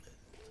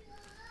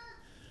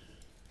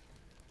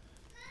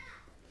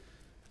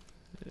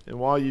And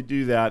while you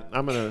do that,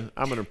 I'm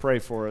gonna pray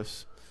for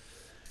us.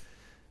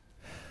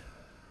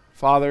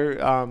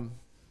 Father,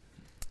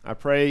 I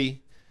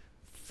pray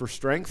for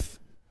strength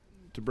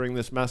to bring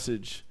this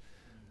message.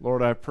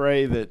 Lord, I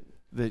pray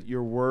that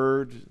your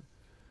word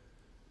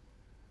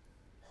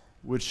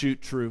would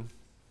shoot true.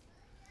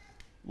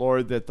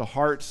 Lord, that the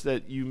hearts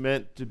that you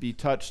meant to be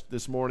touched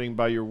this morning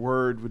by your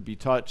word would be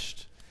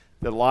touched,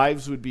 that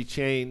lives would be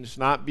changed,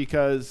 not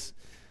because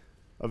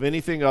of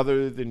anything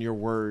other than your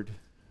word.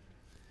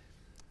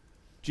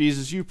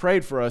 Jesus, you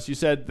prayed for us. You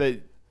said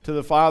that to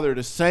the Father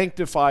to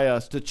sanctify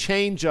us, to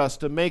change us,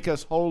 to make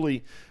us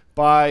holy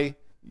by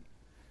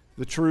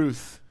the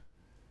truth.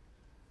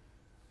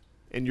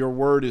 And your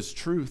word is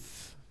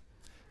truth.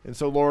 And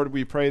so, Lord,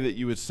 we pray that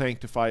you would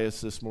sanctify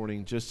us this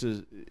morning, just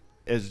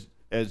as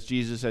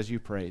Jesus, as you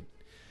prayed.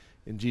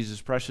 In Jesus'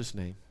 precious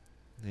name,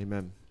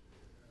 amen.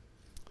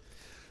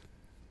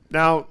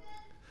 Now,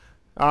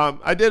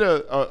 I did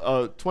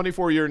a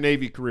 24-year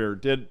Navy career,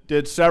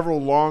 did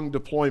several long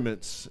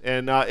deployments,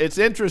 and it's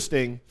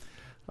interesting.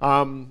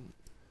 You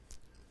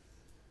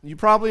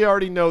probably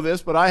already know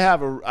this, but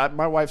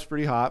my wife's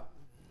pretty hot.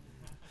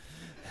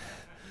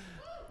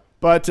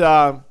 But,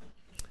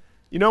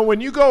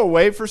 when you go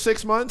away for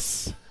 6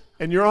 months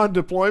and you're on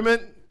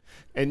deployment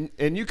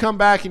and you come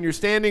back and you're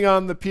standing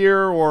on the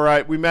pier,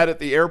 or we met at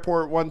the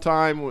airport one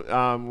time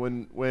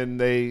when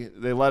they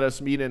let us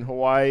meet in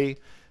Hawaii.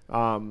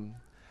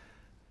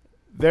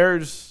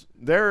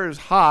 There's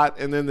hot,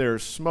 and then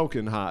there's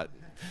smoking hot.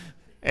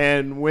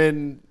 And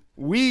when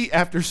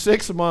after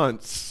 6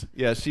 months,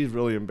 yeah, she's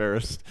really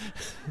embarrassed.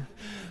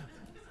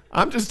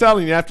 I'm just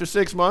telling you, after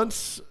 6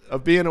 months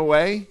of being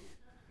away,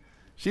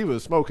 she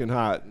was smoking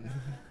hot.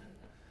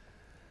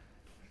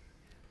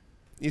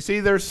 You see,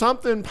 there's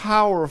something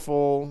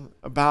powerful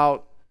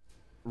about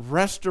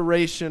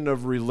restoration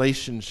of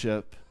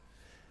relationship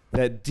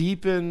that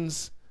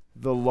deepens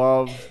the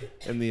love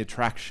and the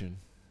attraction.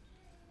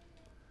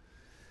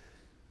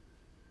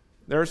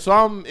 There are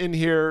some in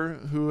here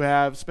who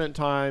have spent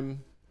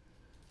time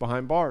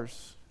behind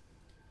bars.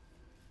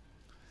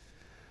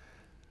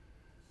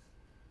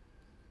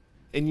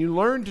 And you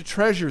learn to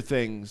treasure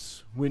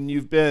things when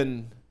you've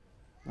been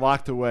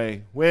locked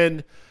away.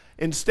 When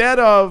instead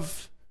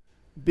of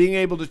being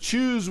able to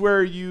choose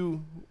where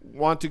you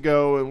want to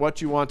go and what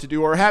you want to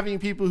do, or having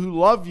people who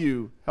love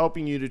you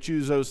helping you to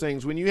choose those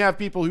things, when you have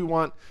people who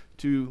want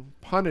to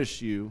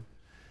punish you,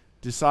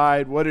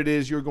 decide what it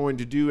is you're going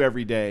to do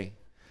every day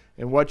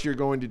and what you're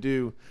going to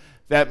do,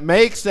 that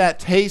makes that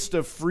taste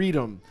of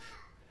freedom.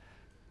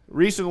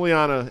 Recently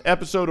on an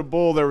episode of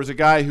Bull, there was a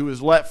guy who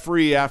was let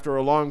free after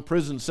a long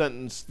prison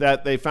sentence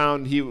that they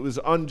found he was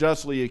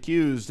unjustly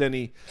accused, and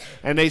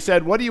they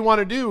said, "What do you want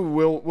to do?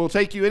 We'll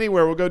take you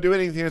anywhere. We'll go do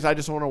anything." He said, "I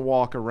just want to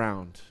walk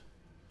around.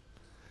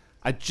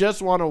 I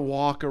just want to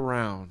walk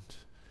around."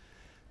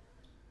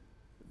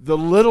 The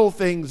little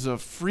things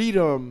of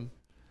freedom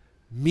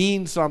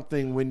mean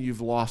something when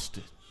you've lost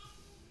it.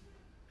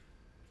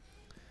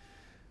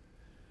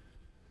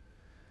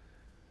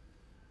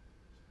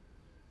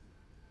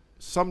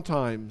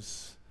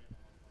 Sometimes,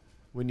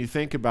 when you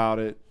think about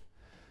it,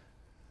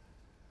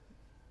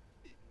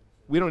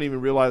 we don't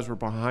even realize we're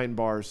behind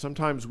bars.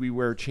 Sometimes we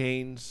wear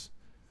chains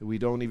that we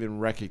don't even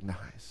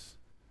recognize.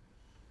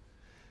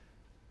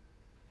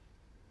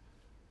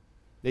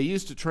 They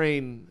used to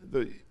train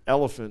the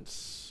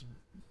elephants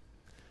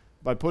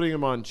by putting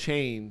them on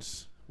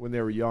chains when they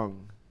were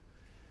young.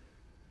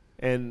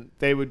 And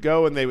they would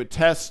go and they would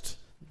test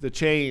the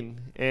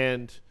chain,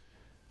 and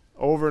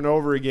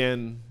over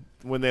again,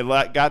 when they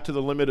got to the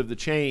limit of the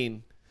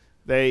chain,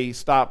 they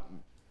stopped.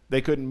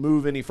 They couldn't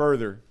move any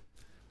further.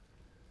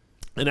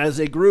 And as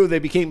they grew, they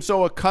became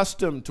so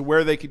accustomed to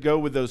where they could go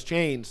with those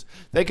chains,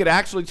 they could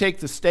actually take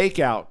the stake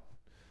out,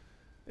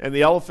 and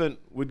the elephant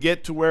would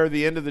get to where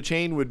the end of the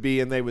chain would be,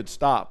 and they would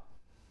stop.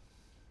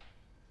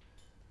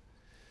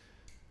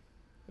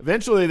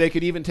 Eventually, they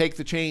could even take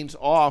the chains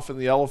off, and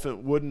the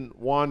elephant wouldn't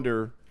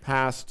wander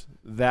past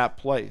that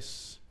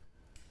place,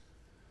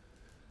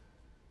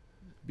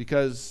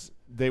 because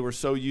they were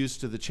so used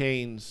to the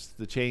chains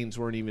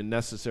weren't even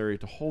necessary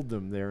to hold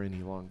them there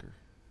any longer.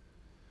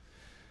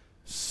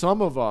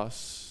 Some of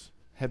us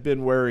have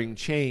been wearing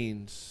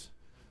chains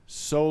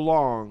so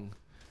long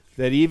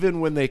that even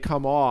when they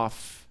come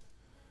off,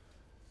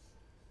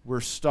 we're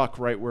stuck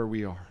right where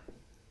we are.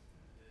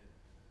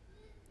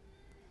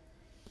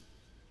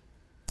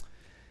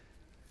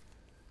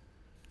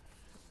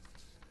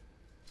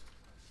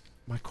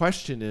 My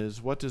question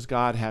is, what does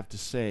God have to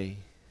say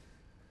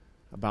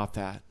about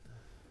that?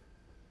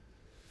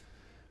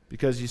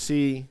 Because you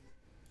see,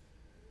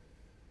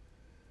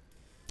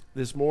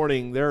 this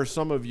morning, there are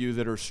some of you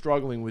that are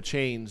struggling with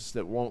chains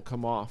that won't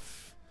come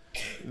off.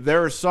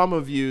 There are some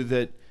of you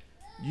that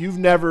you've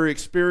never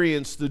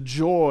experienced the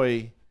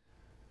joy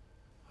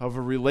of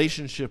a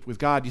relationship with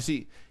God. You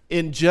see,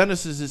 in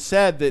Genesis it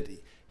said that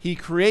He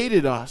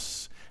created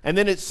us, and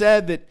then it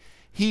said that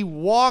He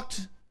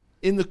walked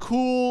in the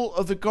cool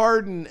of the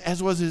garden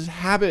as was His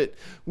habit.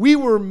 We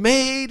were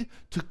made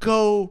to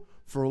go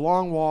for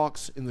long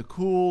walks in the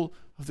cool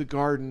of the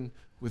garden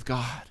with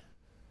God.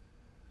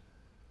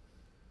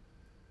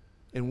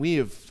 And we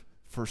have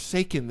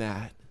forsaken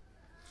that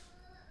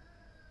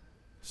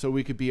so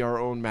we could be our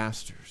own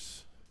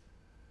masters.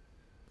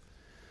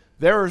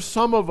 There are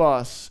some of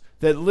us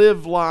that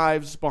live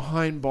lives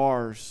behind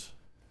bars.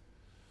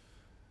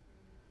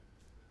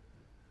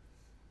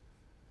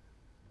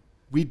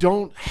 We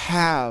don't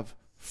have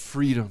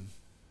freedom.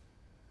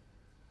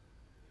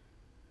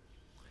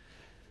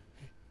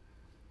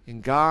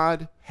 And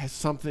God has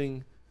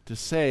something to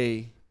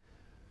say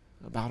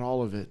about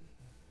all of it.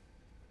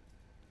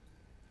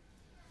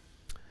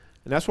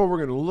 And that's what we're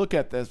going to look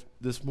at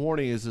this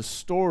morning, is a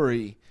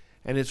story,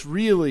 and it's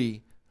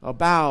really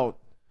about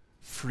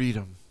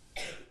freedom.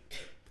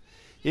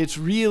 It's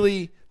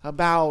really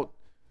about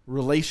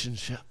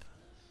relationship.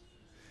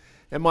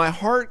 And my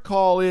heart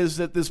call is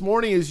that this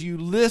morning, as you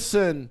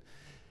listen,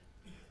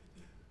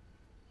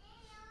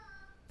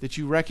 that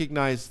you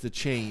recognize the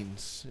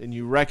chains, and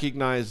you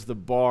recognize the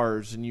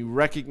bars, and you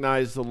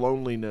recognize the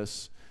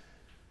loneliness,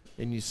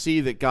 and you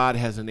see that God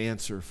has an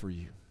answer for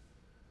you.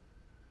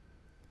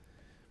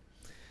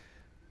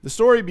 The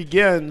story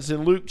begins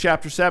in Luke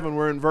chapter 7.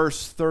 We're in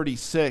verse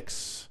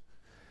 36.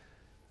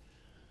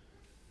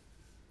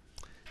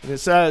 And it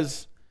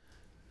says,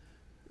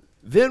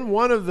 "Then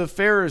one of the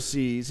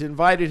Pharisees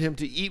invited him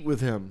to eat with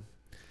him.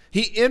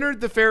 He entered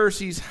the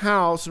Pharisee's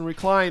house and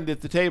reclined at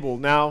the table."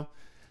 Now,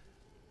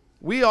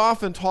 we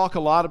often talk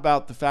a lot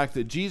about the fact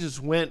that Jesus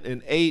went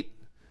and ate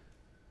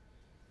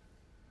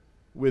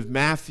with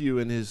Matthew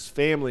and his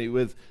family,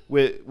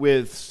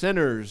 with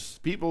sinners,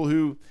 people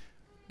who...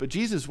 But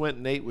Jesus went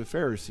and ate with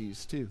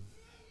Pharisees too.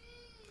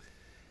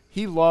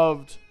 He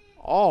loved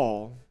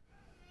all.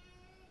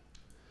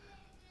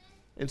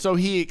 And so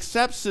he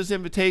accepts this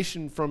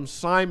invitation from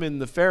Simon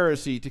the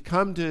Pharisee to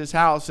come to his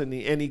house, and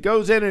he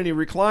goes in and he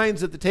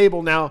reclines at the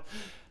table. Now,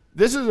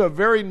 this is a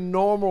very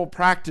normal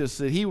practice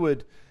that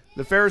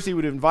the Pharisee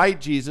would invite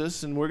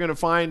Jesus, and we're going to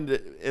find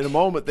in a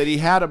moment that he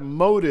had a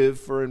motive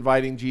for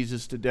inviting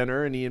Jesus to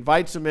dinner, and he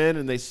invites him in,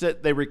 and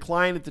they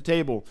recline at the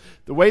table.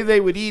 The way they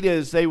would eat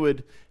is they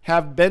would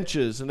have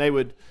benches, and they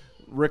would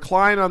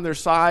recline on their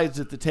sides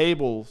at the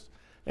tables,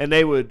 and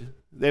they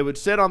would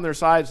sit on their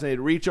sides, and they'd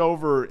reach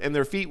over, and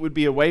their feet would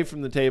be away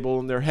from the table,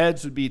 and their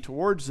heads would be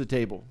towards the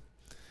table.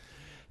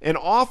 And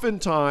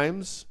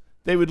oftentimes,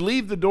 they would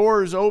leave the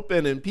doors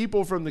open, and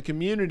people from the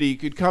community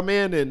could come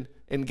in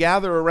and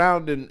gather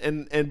around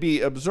and be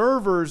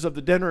observers of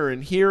the dinner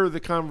and hear the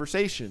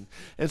conversation.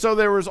 And so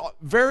there was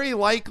very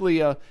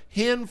likely a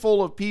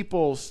handful of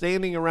people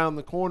standing around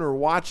the corner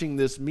watching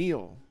this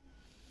meal.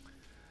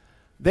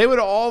 They would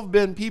all have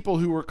been people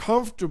who were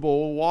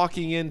comfortable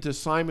walking into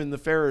Simon the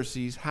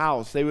Pharisee's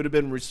house. They would have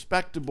been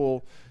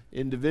respectable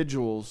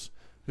individuals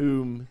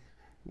whom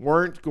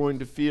weren't going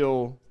to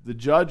feel the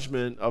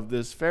judgment of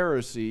this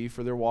Pharisee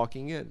for their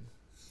walking in.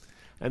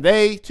 And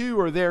they too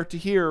are there to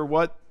hear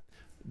what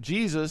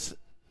Jesus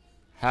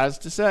has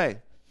to say.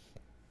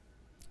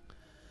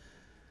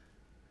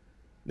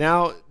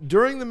 Now,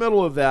 during the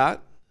middle of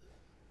that,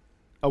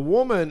 a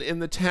woman in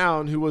the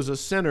town who was a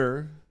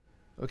sinner,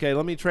 okay,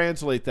 let me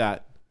translate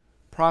that,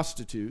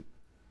 prostitute,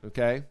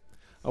 okay?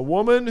 A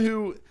woman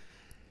who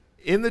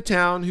in the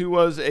town who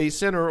was a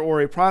sinner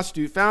or a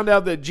prostitute found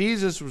out that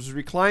Jesus was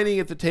reclining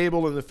at the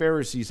table in the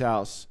Pharisee's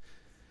house.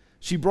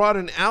 She brought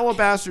an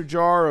alabaster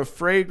jar of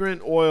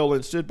fragrant oil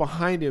and stood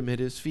behind him at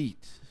his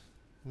feet.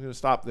 I'm going to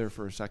stop there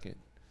for a second.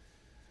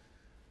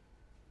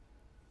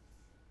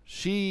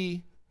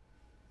 She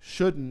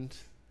shouldn't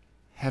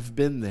have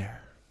been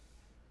there.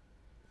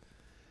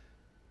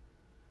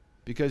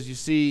 Because you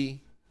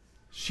see,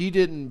 she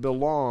didn't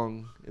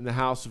belong in the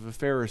house of a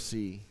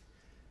Pharisee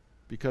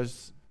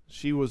because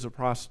she was a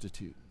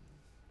prostitute.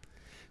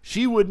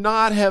 She would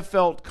not have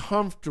felt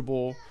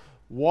comfortable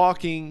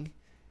walking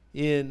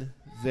in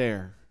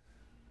there.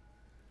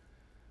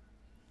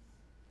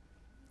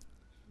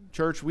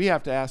 Church, we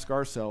have to ask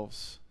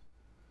ourselves,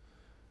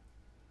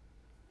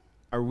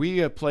 are we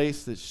a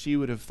place that she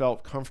would have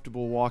felt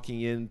comfortable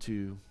walking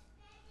into?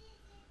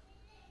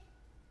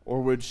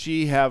 Or would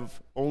she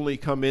have only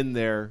come in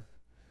there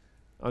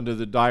under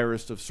the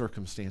direst of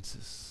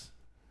circumstances?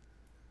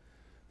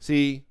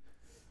 See,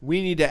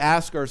 we need to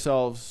ask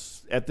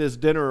ourselves at this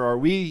dinner, are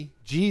we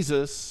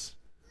Jesus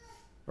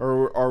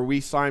or are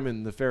we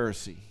Simon the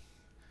Pharisee?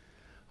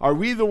 Are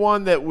we the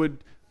one that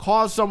would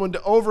cause someone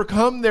to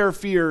overcome their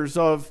fears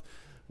of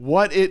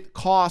what it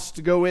costs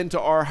to go into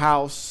our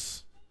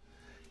house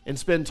and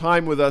spend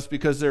time with us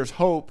because there's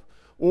hope?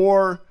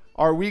 Or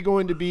are we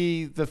going to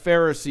be the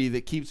Pharisee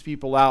that keeps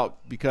people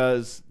out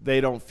because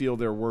they don't feel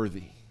they're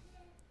worthy?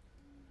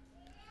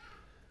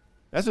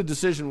 That's a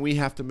decision we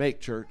have to make,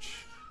 church.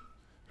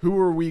 Who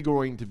are we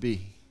going to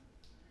be?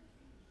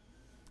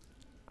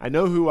 I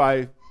know who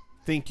I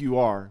think you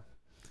are,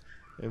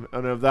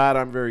 and of that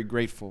I'm very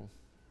grateful.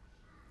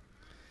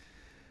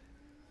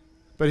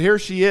 But here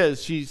she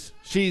is.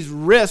 She's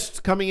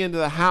risked coming into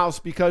the house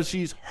because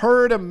she's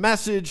heard a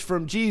message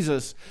from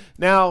Jesus.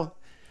 Now,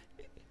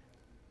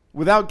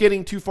 without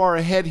getting too far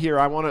ahead here,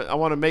 I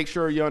want to make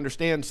sure you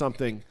understand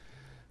something.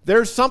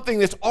 There's something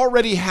that's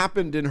already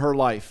happened in her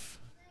life.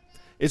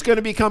 It's going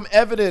to become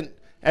evident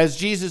as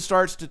Jesus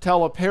starts to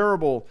tell a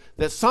parable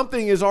that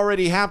something has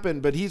already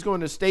happened, but he's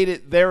going to state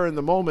it there in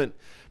the moment,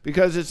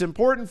 because it's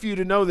important for you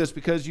to know this,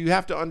 because you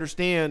have to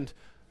understand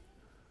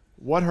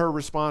what her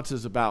response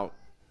is about.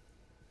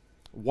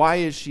 Why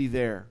is she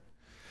there?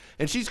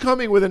 And she's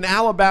coming with an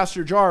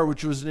alabaster jar,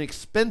 which was an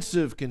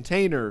expensive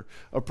container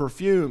of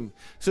perfume.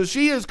 So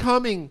she is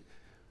coming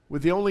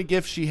with the only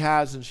gift she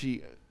has, and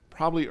she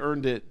probably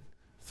earned it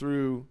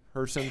through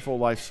her sinful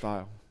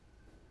lifestyle.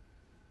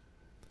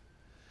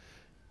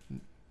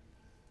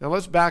 Now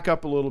let's back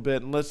up a little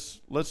bit and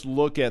let's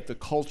look at the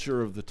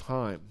culture of the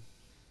time.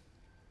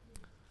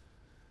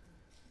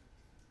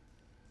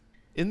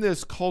 In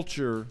this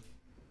culture,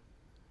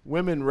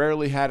 women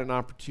rarely had an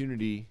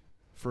opportunity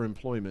for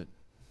employment.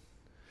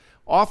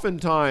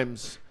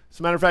 Oftentimes, as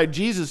a matter of fact,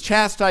 Jesus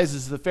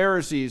chastises the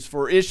Pharisees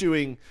for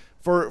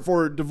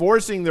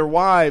divorcing their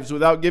wives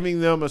without giving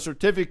them a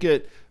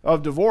certificate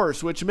of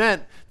divorce, which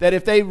meant that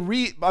if they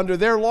under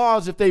their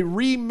laws, if they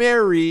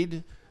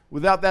remarried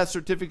without that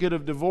certificate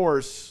of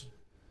divorce,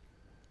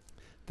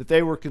 that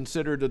they were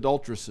considered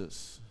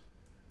adulteresses.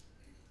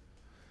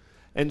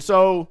 And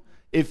so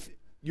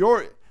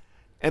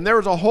and there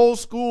was a whole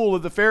school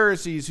of the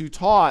Pharisees who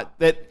taught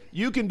that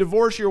you can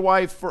divorce your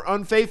wife for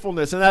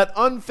unfaithfulness, and that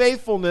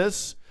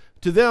unfaithfulness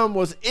to them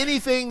was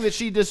anything that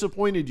she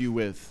disappointed you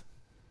with.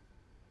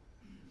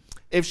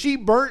 If she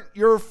burnt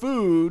your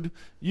food,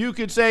 you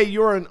could say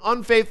you're an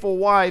unfaithful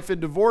wife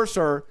and divorce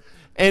her,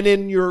 and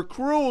in your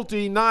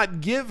cruelty not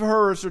give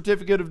her a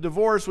certificate of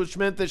divorce, which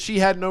meant that she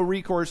had no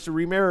recourse to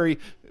remarry.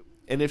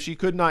 And if she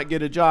could not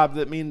get a job,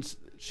 that means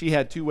she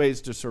had two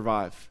ways to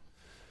survive.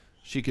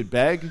 She could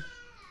beg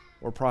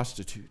or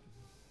prostitute.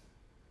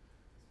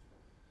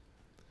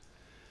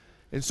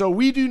 And so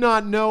we do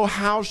not know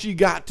how she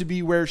got to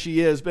be where she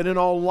is, but in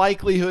all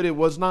likelihood it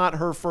was not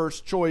her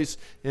first choice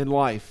in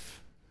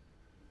life.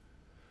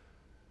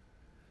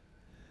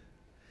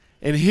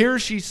 And here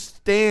she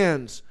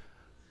stands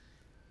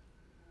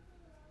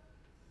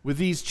with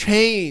these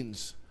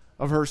chains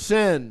of her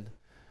sin,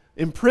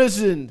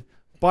 imprisoned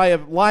by a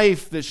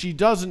life that she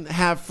doesn't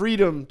have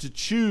freedom to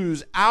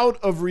choose, out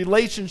of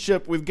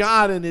relationship with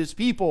God and His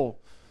people.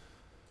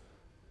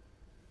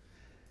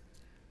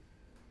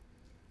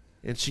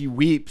 And she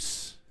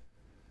weeps.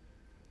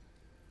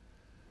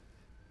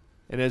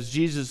 And as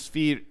Jesus'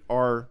 feet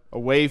are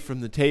away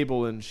from the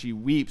table and she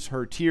weeps,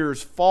 her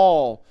tears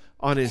fall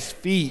on His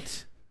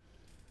feet.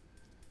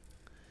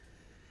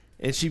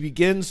 And she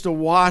begins to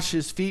wash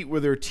His feet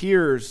with her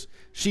tears.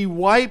 She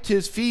wiped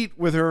His feet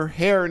with her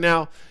hair.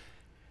 Now,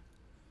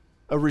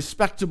 a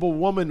respectable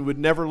woman would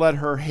never let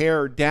her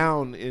hair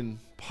down in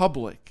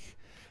public.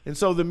 And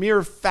so the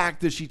mere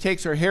fact that she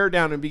takes her hair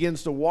down and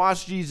begins to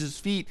wash Jesus'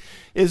 feet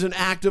is an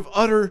act of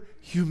utter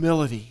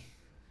humility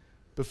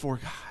before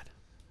God.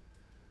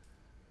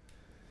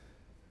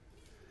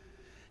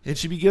 And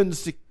she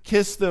begins to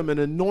kiss them and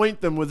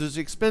anoint them with this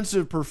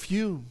expensive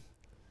perfume.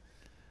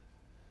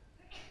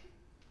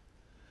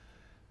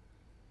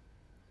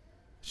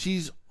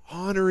 She's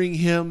honoring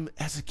Him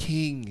as a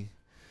king,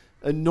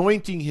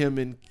 anointing Him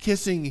and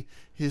kissing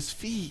His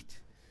feet.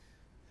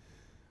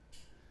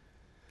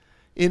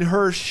 In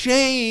her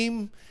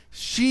shame,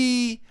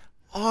 she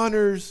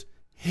honors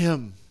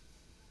Him.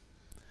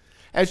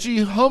 As she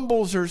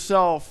humbles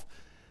herself,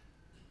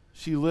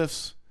 she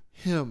lifts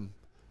Him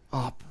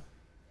up.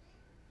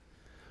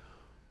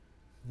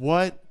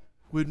 What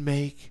would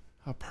make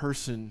a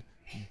person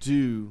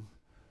do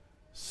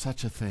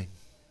such a thing?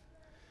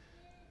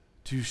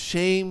 To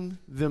shame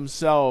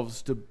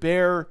themselves, to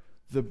bear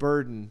the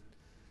burden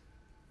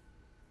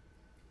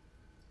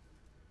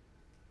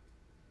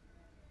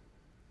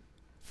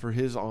for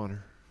His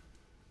honor.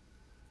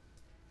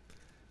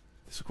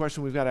 It's a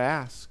question we've got to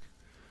ask.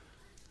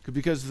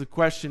 Because the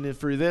question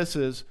for this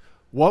is,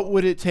 what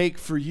would it take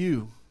for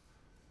you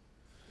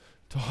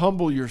to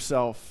humble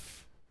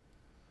yourself,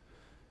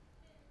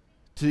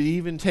 to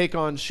even take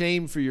on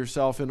shame for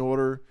yourself in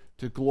order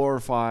to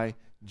glorify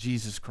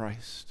Jesus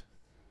Christ?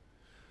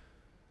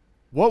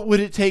 What would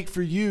it take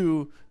for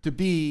you to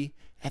be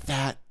at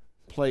that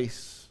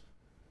place?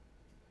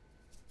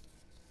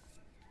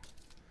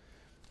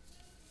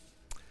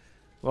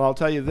 Well, I'll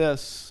tell you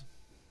this.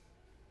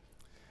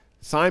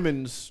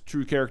 Simon's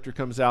true character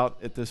comes out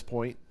at this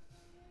point.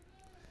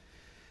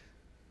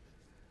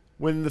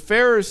 When the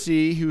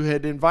Pharisee who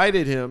had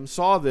invited him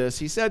saw this,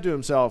 he said to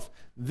himself,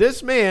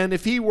 "This man,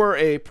 if he were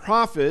a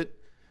prophet,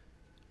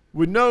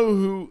 would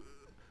know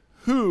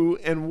who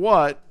and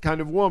what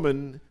kind of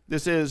woman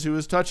this is who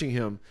is touching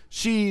him.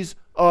 She's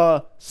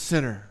a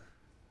sinner."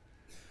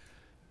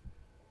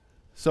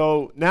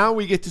 So now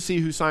we get to see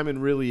who Simon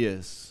really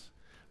is.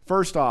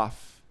 First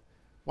off,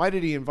 why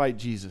did he invite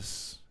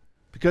Jesus?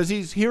 Because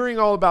he's hearing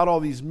all about all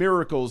these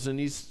miracles, and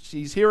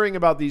he's hearing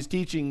about these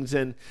teachings,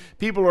 and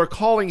people are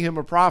calling him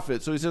a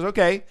prophet. So he says,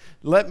 okay,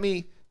 let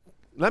me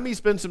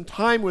spend some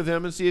time with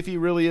him and see if he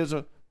really is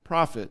a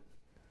prophet.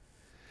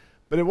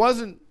 But it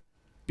wasn't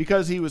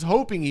because he was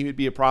hoping he would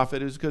be a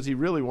prophet. It was because he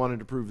really wanted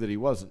to prove that he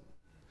wasn't.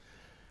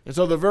 And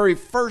so the very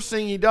first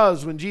thing he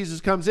does when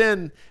Jesus comes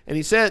in and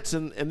he sits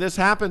and this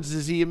happens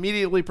is he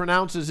immediately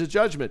pronounces his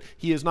judgment.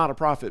 He is not a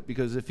prophet,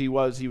 because if he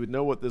was, he would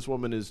know what this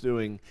woman is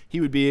doing.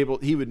 He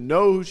would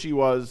know who she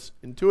was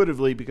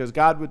intuitively, because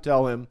God would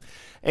tell him,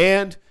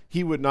 and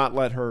he would not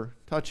let her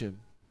touch him.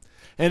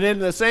 And in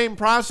the same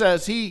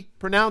process, he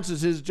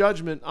pronounces his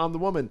judgment on the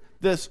woman.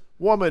 This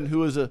woman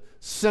who is a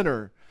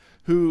sinner,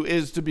 who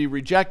is to be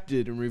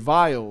rejected and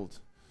reviled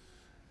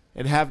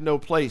and have no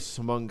place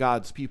among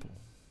God's people.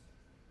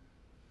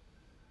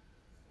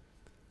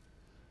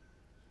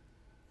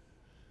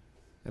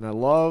 And I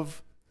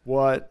love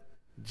what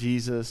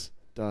Jesus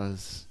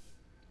does.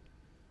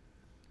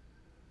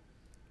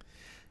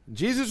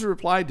 Jesus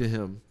replied to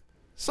him,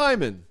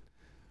 "Simon,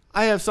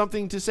 I have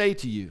something to say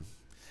to you."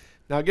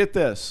 Now get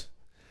this.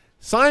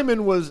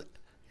 Simon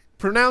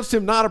pronounced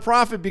him not a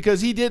prophet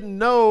because he didn't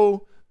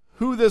know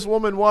who this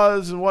woman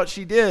was and what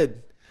she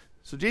did.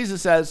 So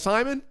Jesus says,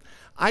 "Simon,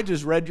 I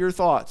just read your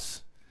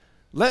thoughts.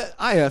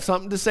 I have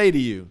something to say to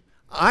you.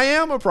 I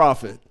am a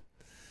prophet."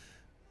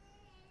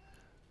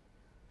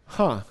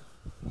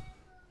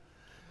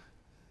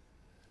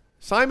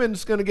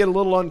 Simon's going to get a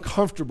little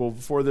uncomfortable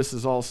before this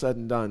is all said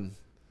and done.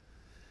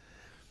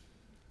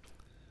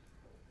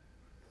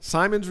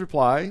 Simon's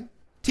reply,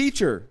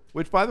 "Teacher,"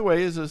 which, by the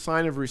way, is a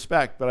sign of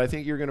respect, but I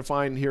think you're going to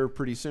find here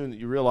pretty soon that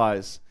you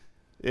realize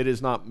it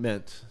is not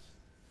meant.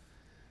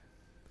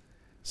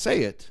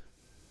 "Say it."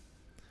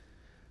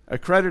 A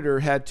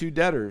creditor had 2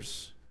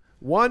 debtors.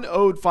 One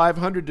owed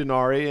 500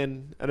 denarii,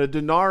 and a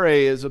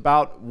denarii is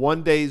about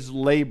 1 day's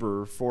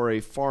labor for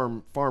a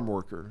farm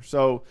worker.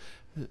 So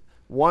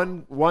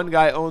one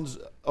guy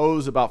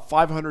owes about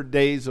 500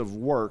 days of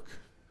work,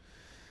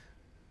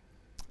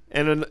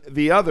 and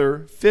the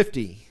other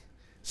 50.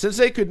 Since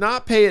they could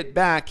not pay it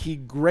back, he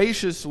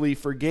graciously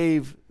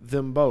forgave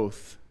them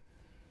both.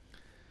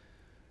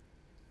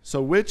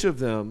 So which of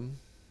them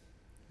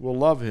will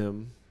love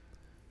him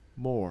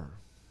more?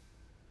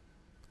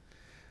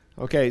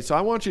 Okay, so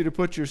I want you to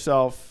put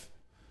yourself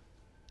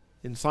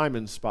in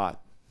Simon's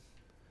spot.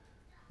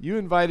 You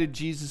invited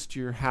Jesus to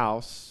your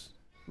house,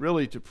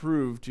 really to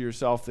prove to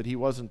yourself that he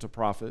wasn't a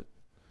prophet.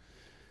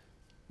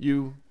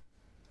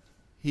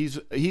 He's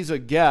a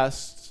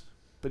guest,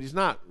 but he's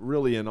not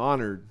really an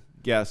honored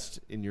guest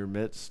in your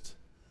midst.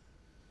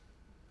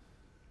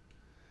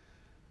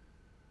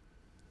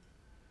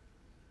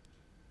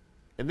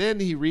 And then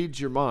he reads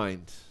your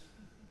mind.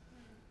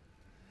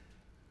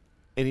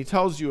 And he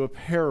tells you a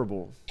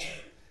parable.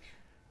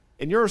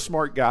 And you're a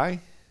smart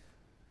guy.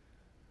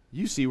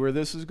 You see where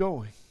this is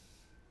going.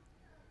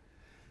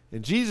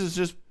 And Jesus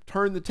just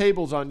turned the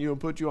tables on you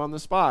and put you on the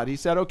spot. He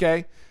said,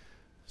 okay,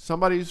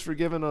 somebody's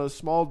forgiven a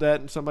small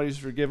debt and somebody's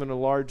forgiven a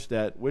large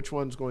debt. Which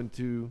one's going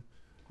to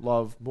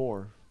love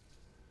more?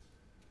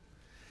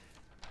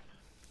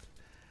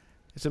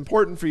 It's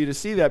important for you to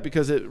see that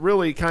because it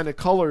really kind of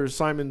colors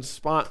Simon's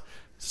spot.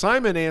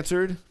 Simon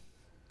answered,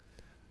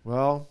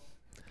 well,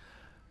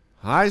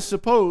 I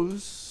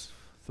suppose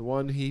the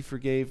one he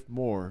forgave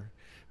more.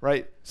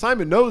 Right?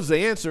 Simon knows the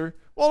answer.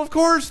 Well, of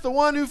course, the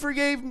one who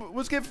forgave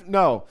was given.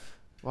 No.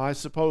 Well, I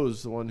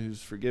suppose the one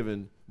who's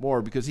forgiven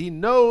more, because he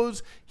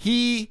knows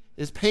he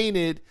is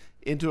painted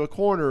into a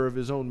corner of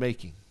his own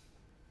making.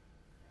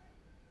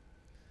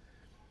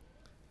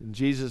 And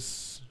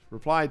Jesus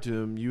replied to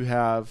him, you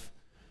have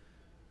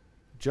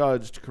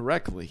judged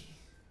correctly.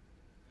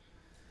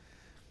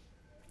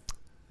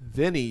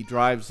 Then he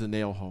drives the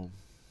nail home.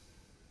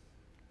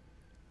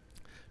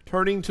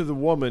 Turning to the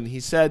woman, he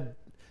said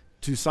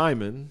to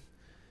Simon,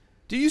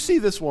 do you see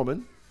this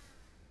woman?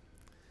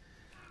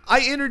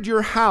 I entered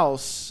your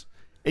house,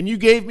 and you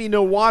gave me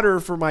no water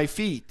for my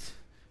feet.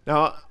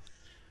 Now,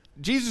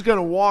 Jesus is going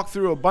to walk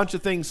through a bunch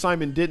of things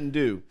Simon didn't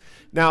do.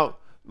 Now,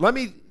 let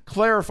me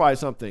clarify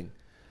something.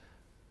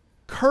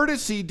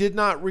 Courtesy did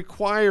not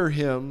require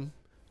him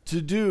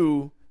to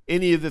do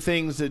any of the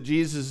things that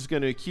Jesus is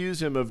going to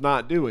accuse him of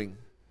not doing,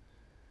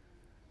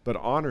 but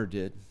honor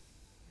did.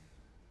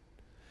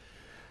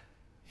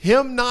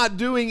 Him not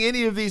doing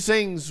any of these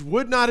things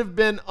would not have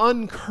been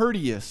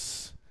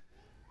uncourteous.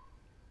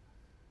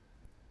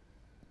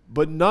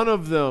 But none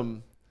of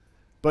them,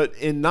 but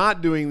in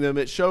not doing them,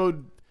 it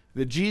showed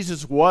that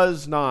Jesus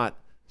was not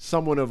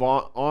someone of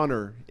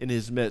honor in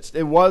his midst.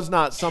 It was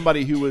not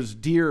somebody who was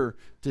dear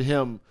to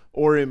him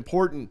or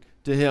important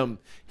to him.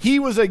 He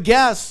was a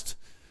guest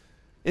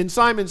in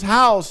Simon's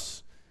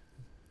house,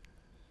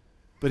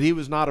 but he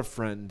was not a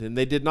friend, and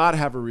they did not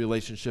have a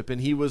relationship, and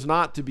he was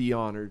not to be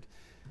honored.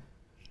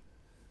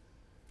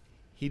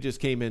 He just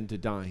came in to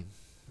dine.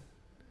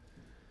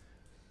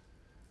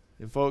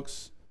 And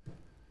folks,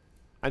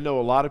 I know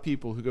a lot of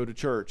people who go to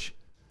church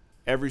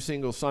every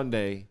single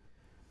Sunday.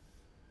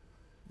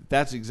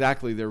 That's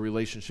exactly their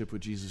relationship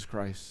with Jesus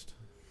Christ.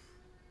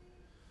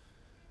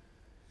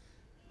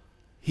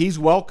 He's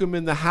welcome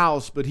in the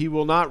house, but he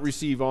will not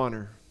receive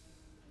honor.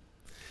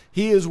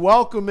 He is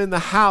welcome in the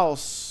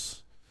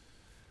house,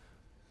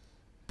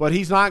 but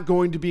he's not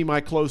going to be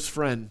my close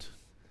friend.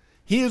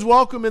 He is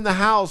welcome in the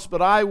house, but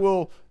I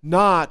will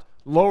not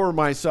lower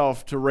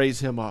myself to raise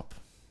him up.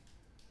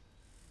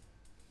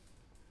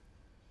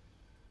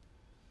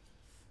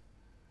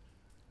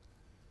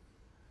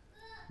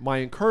 My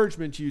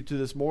encouragement to you to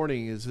this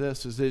morning is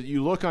this, is that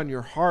you look on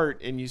your heart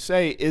and you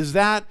say, is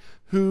that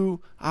who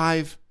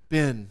I've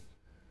been?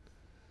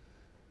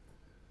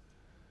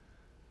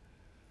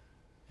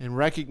 And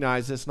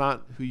recognize that's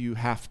not who you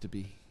have to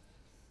be.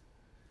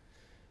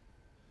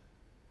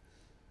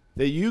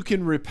 That you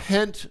can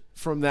repent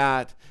from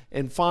that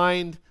and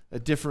find a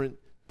different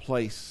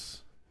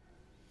place.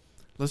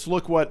 Let's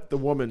look what the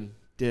woman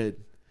did.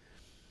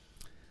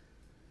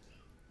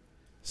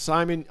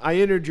 Simon, I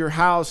entered your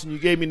house and you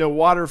gave me no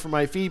water for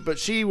my feet, but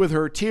she with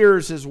her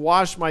tears has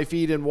washed my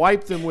feet and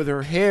wiped them with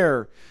her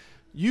hair.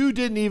 You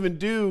didn't even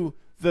do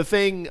the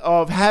thing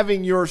of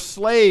having your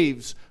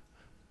slaves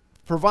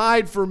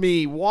provide for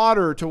me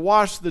water to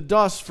wash the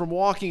dust from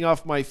walking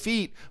off my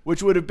feet,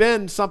 which would have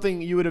been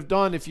something you would have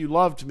done if you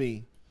loved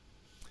me.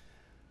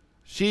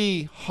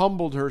 She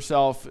humbled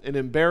herself and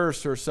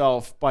embarrassed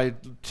herself by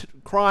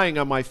crying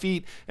on my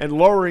feet and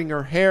lowering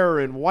her hair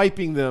and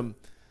wiping them.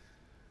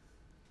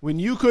 When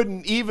you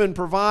couldn't even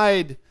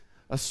provide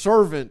a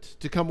servant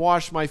to come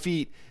wash my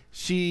feet,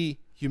 she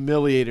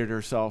humiliated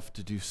herself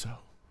to do so.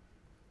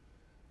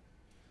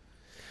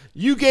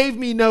 You gave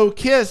me no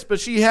kiss, but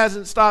she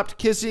hasn't stopped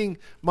kissing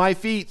my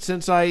feet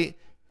since I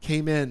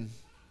came in.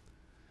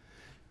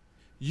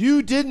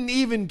 You didn't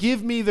even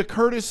give me the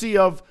courtesy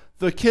of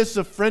the kiss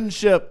of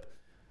friendship,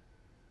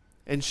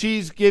 and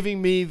she's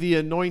giving me the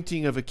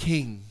anointing of a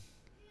king,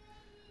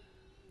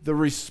 the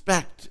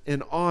respect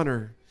and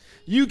honor.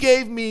 You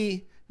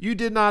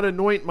did not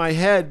anoint my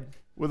head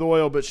with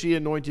oil, but she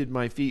anointed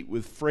my feet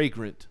with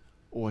fragrant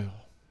oil.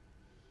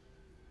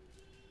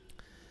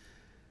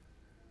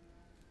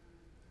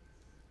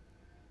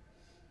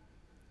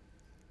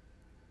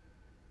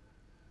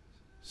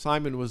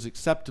 Simon was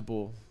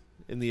acceptable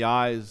in the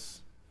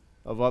eyes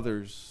of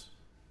others,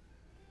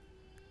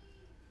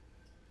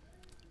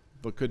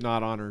 but could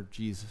not honor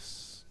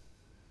Jesus.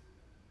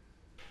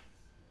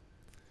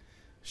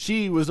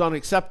 She was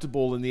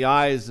unacceptable in the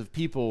eyes of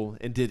people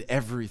and did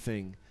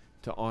everything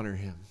to honor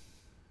him.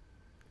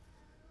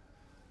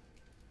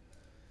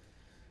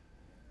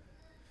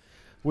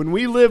 When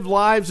we live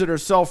lives that are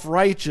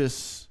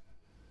self-righteous,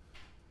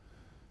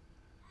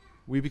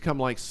 we become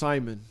like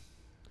Simon.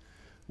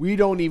 We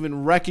don't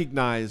even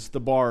recognize the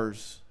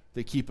bars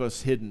that keep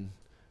us hidden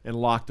and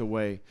locked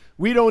away.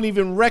 We don't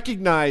even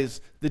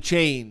recognize the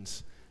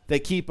chains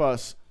that keep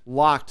us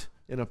locked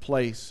in a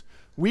place.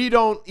 We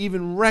don't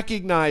even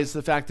recognize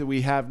the fact that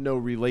we have no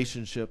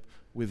relationship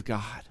with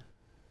God.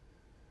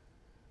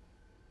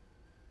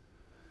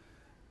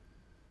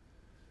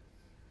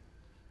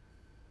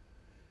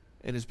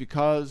 And it's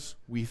because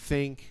we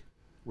think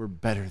we're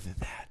better than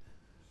that.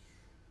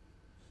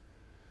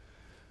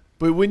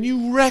 But when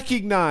you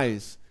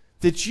recognize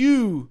that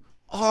you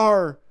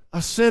are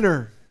a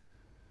sinner,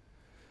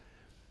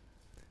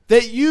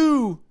 that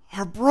you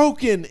are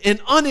broken and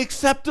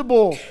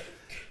unacceptable,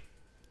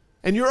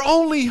 and your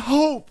only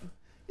hope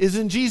is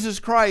in Jesus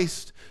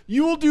Christ,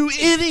 you will do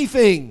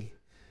anything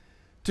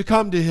to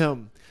come to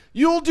him.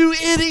 You will do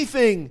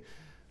anything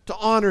to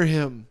honor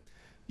him.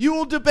 You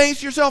will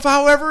debase yourself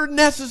however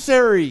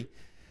necessary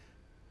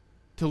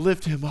to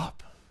lift him up.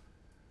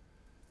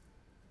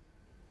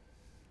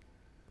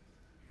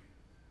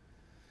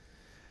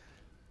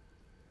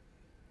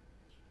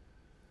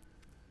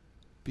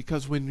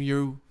 Because when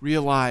you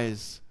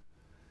realize,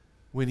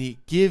 when he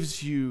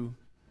gives you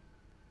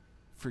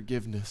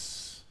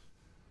forgiveness,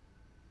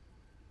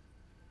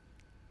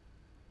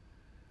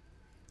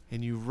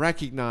 and you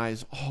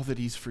recognize all that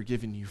he's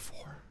forgiven you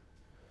for,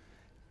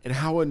 and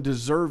how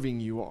undeserving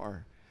you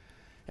are,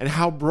 and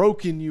how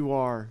broken you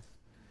are,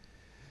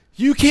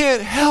 you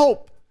can't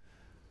help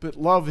but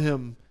love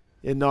him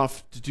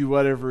enough to do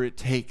whatever it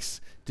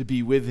takes to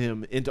be with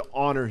him and to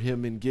honor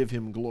him and give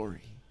him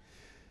glory.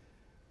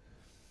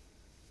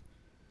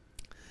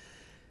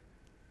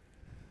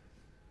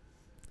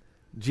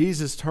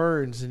 Jesus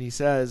turns and he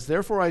says,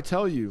 "Therefore I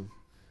tell you,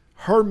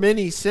 her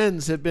many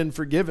sins have been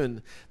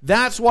forgiven.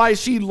 That's why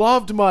she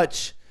loved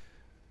much.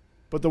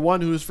 But the one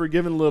who is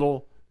forgiven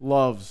little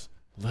loves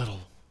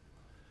little."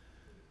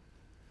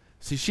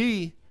 See,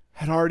 she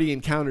had already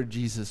encountered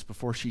Jesus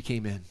before she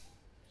came in.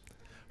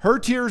 Her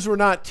tears were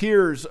not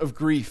tears of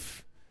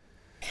grief.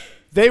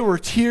 They were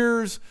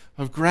tears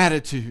of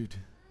gratitude.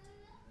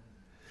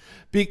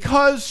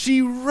 Because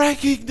she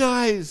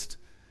recognized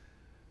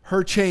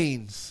her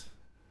chains.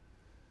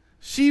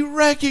 She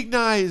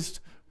recognized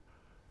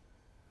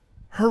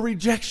her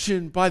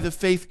rejection by the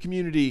faith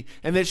community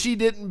and that she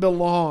didn't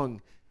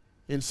belong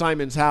in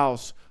Simon's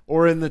house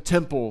or in the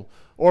temple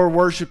or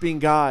worshiping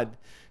God.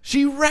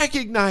 She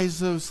recognized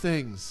those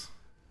things.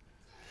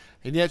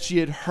 And yet she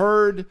had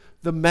heard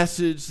the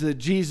message that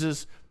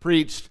Jesus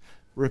preached,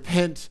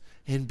 repent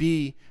and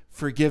be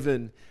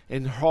forgiven,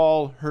 and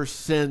all her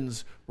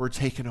sins were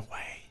taken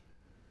away.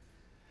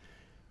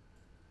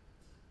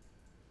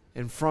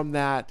 And from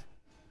that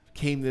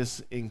came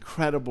this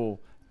incredible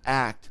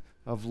act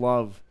of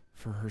love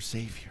for her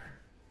Savior.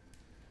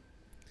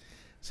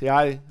 See,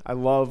 I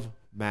love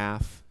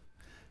math.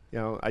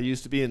 I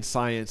used to be in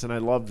science, and I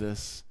love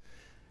this.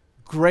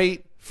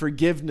 Great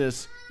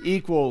forgiveness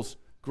equals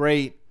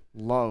great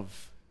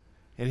love.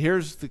 And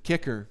here's the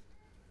kicker.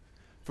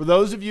 For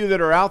those of you that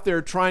are out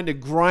there trying to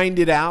grind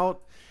it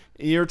out,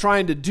 and you're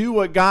trying to do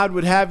what God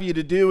would have you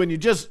to do, and you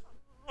just,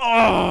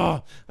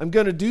 I'm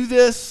going to do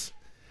this,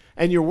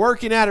 and you're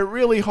working at it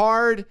really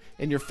hard,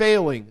 and you're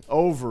failing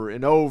over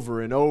and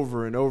over and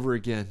over and over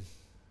again.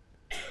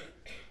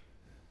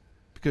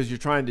 Because you're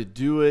trying to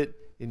do it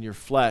in your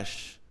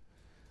flesh.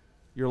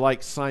 You're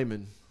like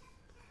Simon.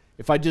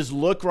 If I just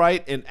look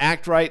right and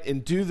act right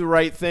and do the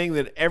right thing,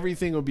 then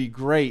everything will be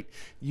great.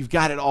 You've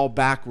got it all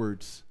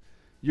backwards.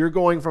 You're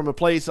going from a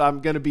place,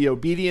 I'm going to be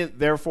obedient,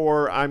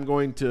 therefore I'm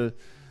going to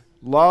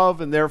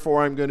love, and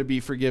therefore I'm going to be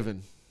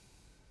forgiven.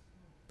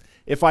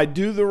 If I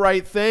do the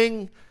right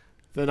thing,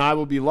 then I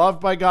will be loved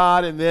by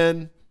God, and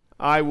then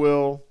I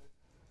will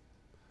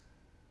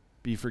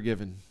be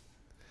forgiven.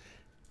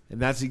 And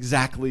that's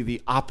exactly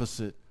the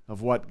opposite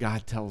of what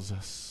God tells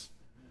us.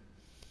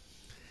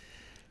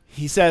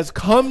 He says,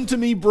 come to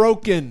me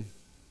broken.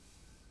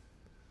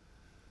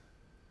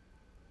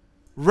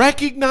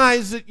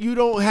 Recognize that you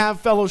don't have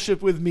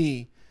fellowship with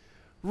me.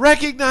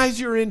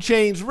 Recognize you're in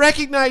chains.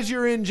 Recognize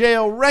you're in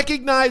jail.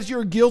 Recognize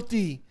you're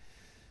guilty.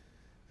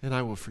 And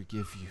I will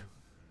forgive you.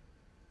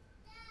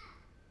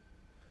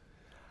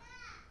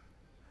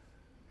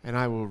 And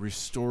I will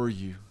restore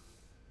you.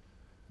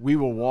 We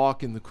will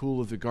walk in the cool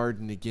of the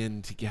garden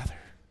again together.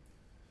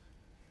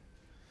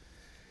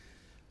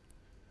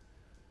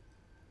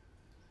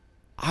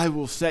 I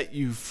will set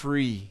you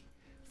free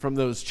from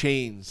those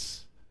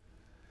chains.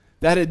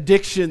 That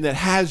addiction that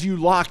has you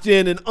locked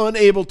in and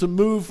unable to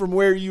move from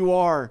where you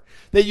are,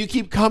 that you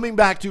keep coming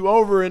back to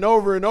over and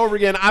over and over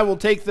again, I will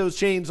take those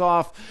chains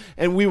off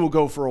and we will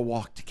go for a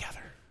walk together.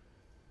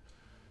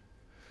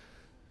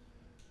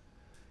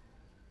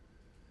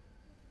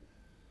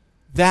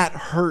 That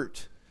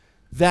hurt,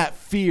 that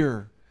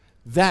fear,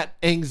 that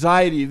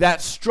anxiety,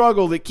 that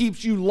struggle that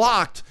keeps you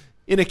locked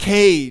in a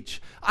cage,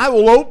 I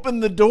will open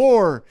the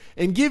door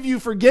and give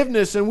you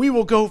forgiveness, and we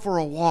will go for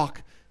a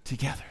walk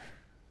together.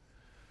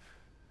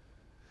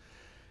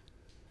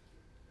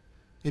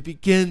 It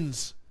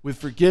begins with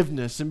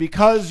forgiveness, and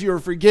because you're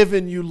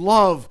forgiven, you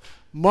love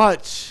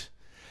much.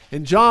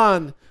 In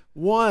John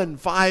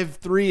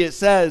 1:5-3, it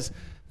says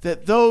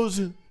that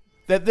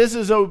this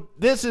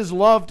is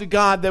love to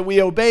God, that we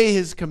obey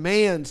His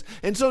commands.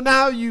 And so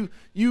now you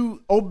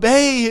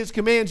obey His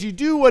commands. You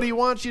do what He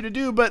wants you to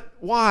do, but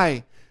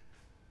why?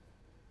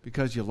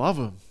 Because you love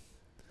Him.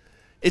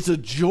 It's a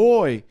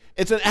joy.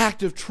 It's an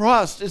act of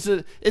trust. It's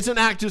an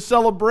act of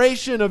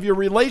celebration of your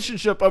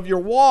relationship, of your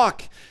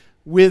walk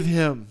with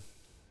Him.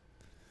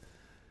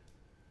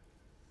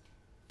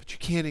 But you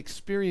can't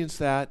experience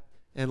that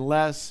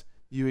unless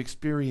you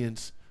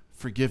experience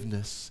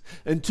forgiveness.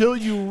 Until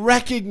you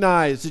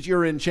recognize that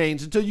you're in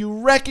chains, until you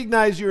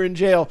recognize you're in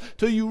jail,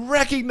 until you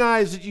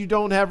recognize that you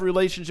don't have a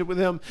relationship with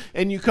Him,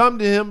 and you come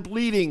to Him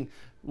pleading,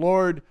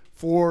 Lord,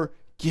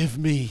 forgive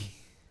me.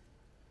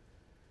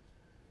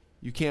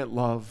 You can't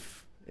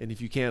love, and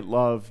if you can't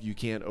love, you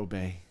can't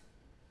obey.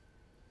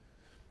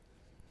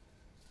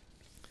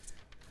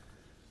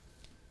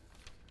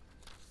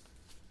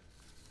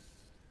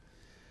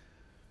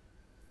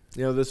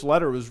 This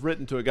letter was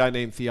written to a guy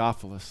named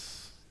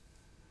Theophilus.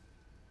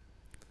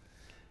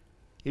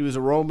 He was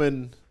a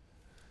Roman,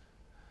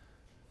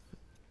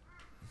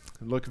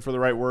 I'm looking for the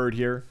right word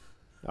here,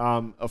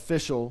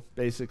 official,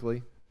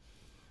 basically.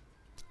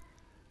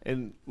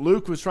 And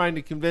Luke was trying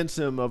to convince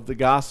him of the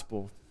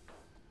gospel,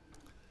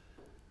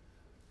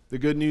 the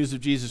good news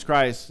of Jesus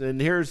Christ.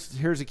 And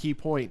here's a key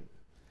point.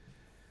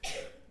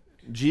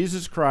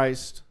 Jesus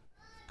Christ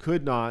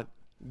could not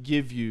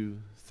give you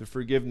the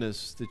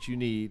forgiveness that you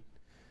need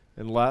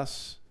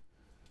unless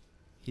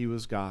He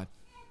was God.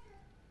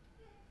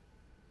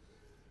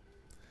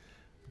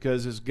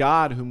 Because it's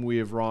God whom we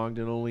have wronged,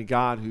 and only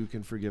God who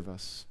can forgive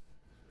us.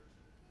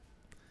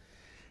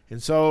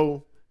 And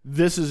so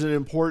this is an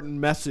important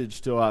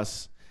message to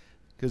us,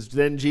 because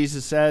then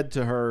Jesus said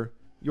to her,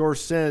 your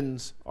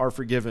sins are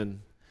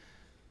forgiven.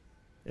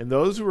 And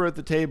those who were at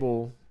the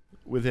table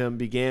with Him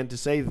began to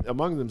say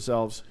among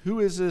themselves, who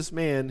is this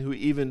man who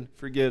even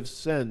forgives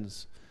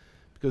sins?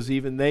 Because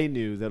even they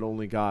knew that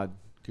only God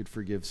could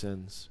forgive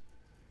sins.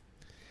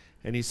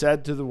 And He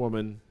said to the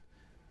woman,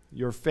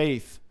 your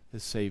faith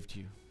has saved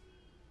you.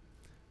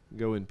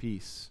 Go in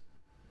peace.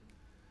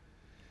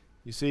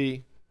 You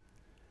see,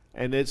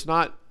 and it's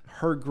not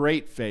her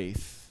great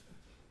faith.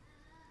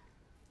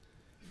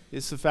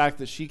 It's the fact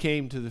that she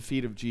came to the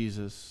feet of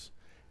Jesus,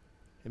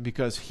 and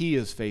because He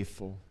is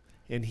faithful,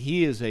 and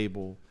He is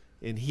able,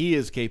 and He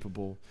is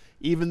capable,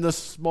 even the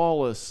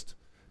smallest,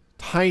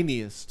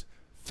 tiniest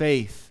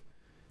faith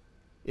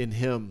in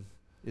Him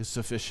is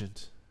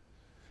sufficient,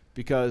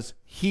 because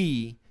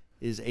He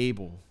is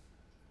able.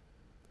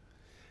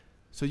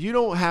 So you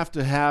don't have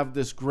to have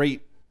this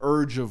great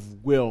urge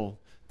of will,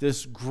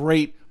 this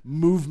great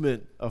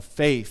movement of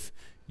faith.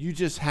 You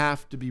just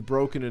have to be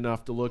broken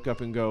enough to look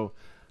up and go,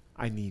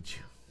 I need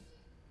you.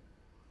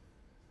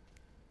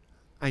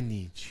 I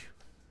need you.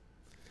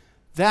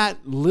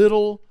 That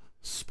little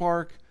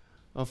spark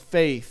of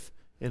faith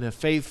in a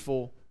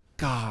faithful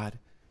God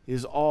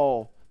is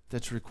all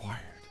that's required.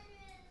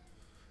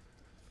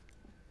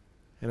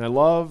 And I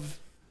love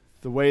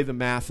the way the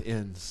math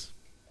ends.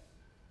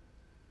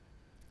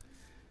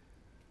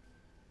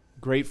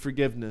 Great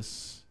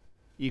forgiveness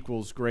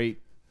equals great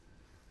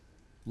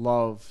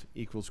love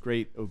equals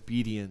great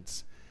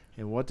obedience.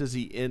 And what does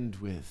he end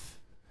with?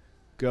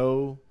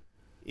 Go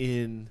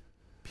in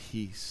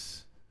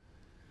peace.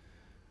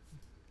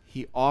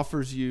 He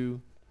offers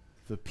you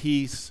the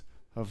peace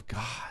of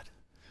God,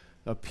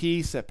 a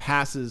peace that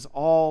passes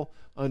all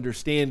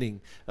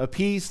understanding, a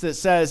peace that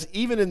says,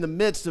 even in the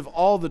midst of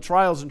all the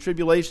trials and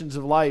tribulations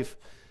of life,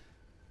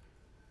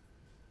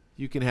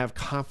 you can have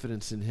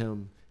confidence in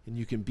him, and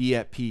you can be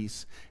at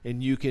peace,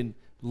 and you can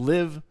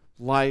live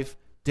life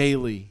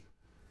daily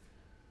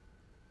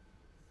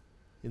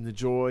in the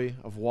joy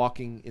of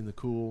walking in the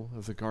cool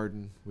of the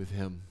garden with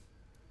him.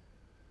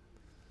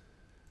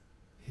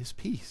 His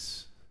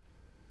peace.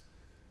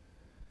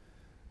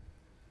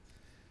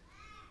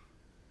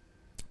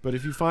 But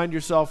if you find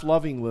yourself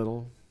loving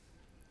little,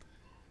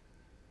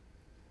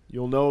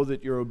 you'll know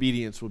that your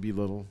obedience will be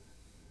little.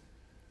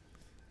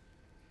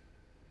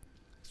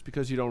 It's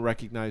because you don't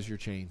recognize your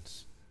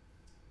chains.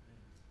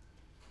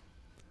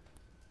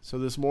 So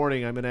this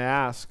morning, I'm going to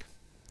ask,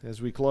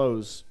 as we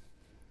close,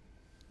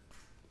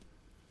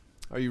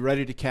 are you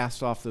ready to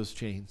cast off those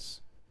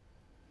chains?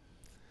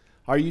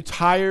 Are you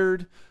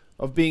tired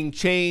of being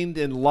chained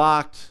and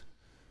locked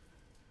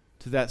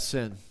to that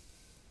sin?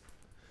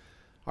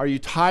 Are you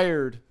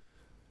tired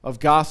of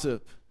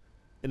gossip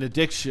and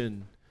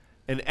addiction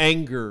and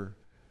anger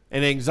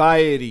and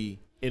anxiety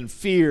and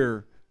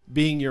fear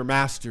being your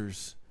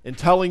masters and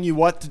telling you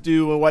what to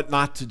do and what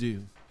not to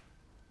do?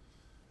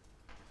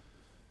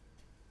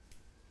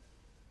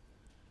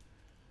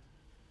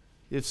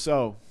 If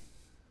so,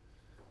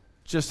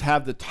 just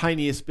have the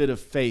tiniest bit of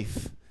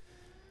faith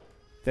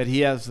that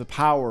he has the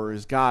power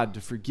as God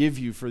to forgive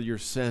you for your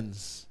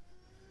sins,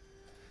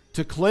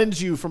 to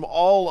cleanse you from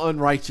all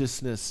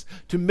unrighteousness,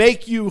 to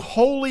make you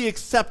wholly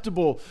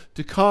acceptable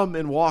to come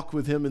and walk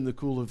with him in the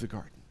cool of the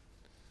garden.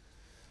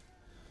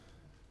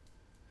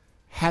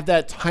 Have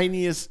that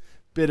tiniest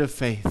bit of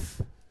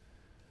faith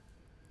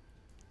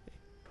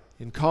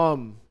and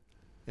come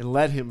and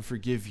let him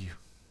forgive you.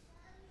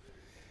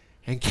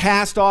 And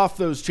cast off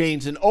those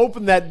chains and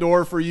open that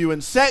door for you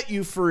and set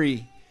you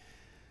free.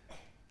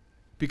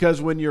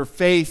 Because when your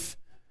faith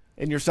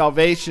and your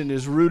salvation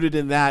is rooted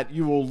in that,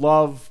 you will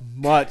love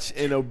much,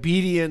 and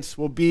obedience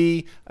will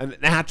be a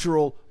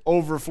natural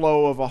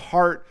overflow of a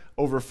heart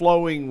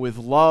overflowing with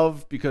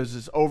love because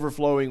it's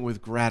overflowing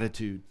with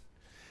gratitude.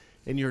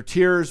 And your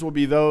tears will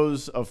be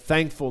those of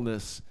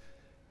thankfulness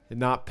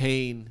and not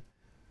pain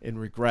and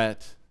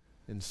regret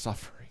and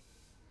suffering.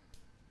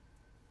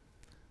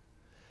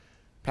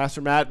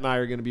 Pastor Matt and I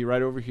are going to be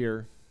right over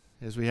here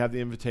as we have the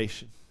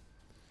invitation.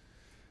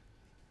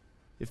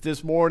 If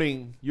this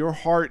morning your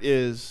heart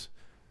is,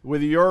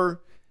 whether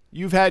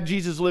you've had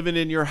Jesus living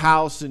in your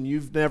house and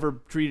you've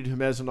never treated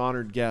him as an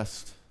honored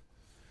guest,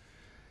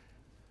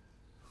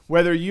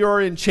 whether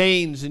you're in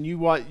chains and you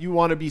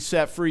want to be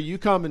set free, you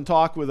come and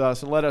talk with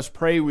us and let us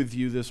pray with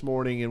you this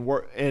morning,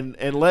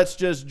 and let's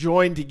just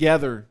join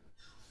together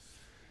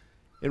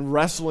in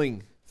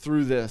wrestling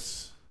through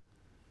this.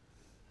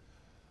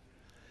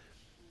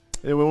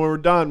 And when we're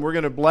done, we're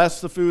going to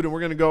bless the food, and we're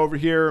going to go over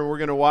here and we're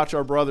going to watch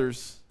our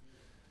brothers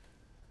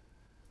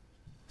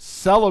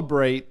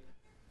celebrate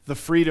the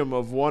freedom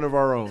of one of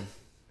our own.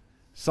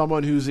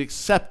 Someone who's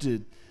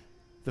accepted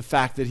the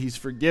fact that he's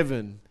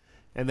forgiven,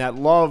 and that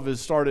love has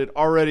started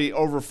already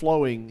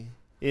overflowing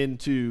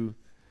into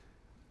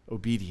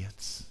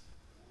obedience.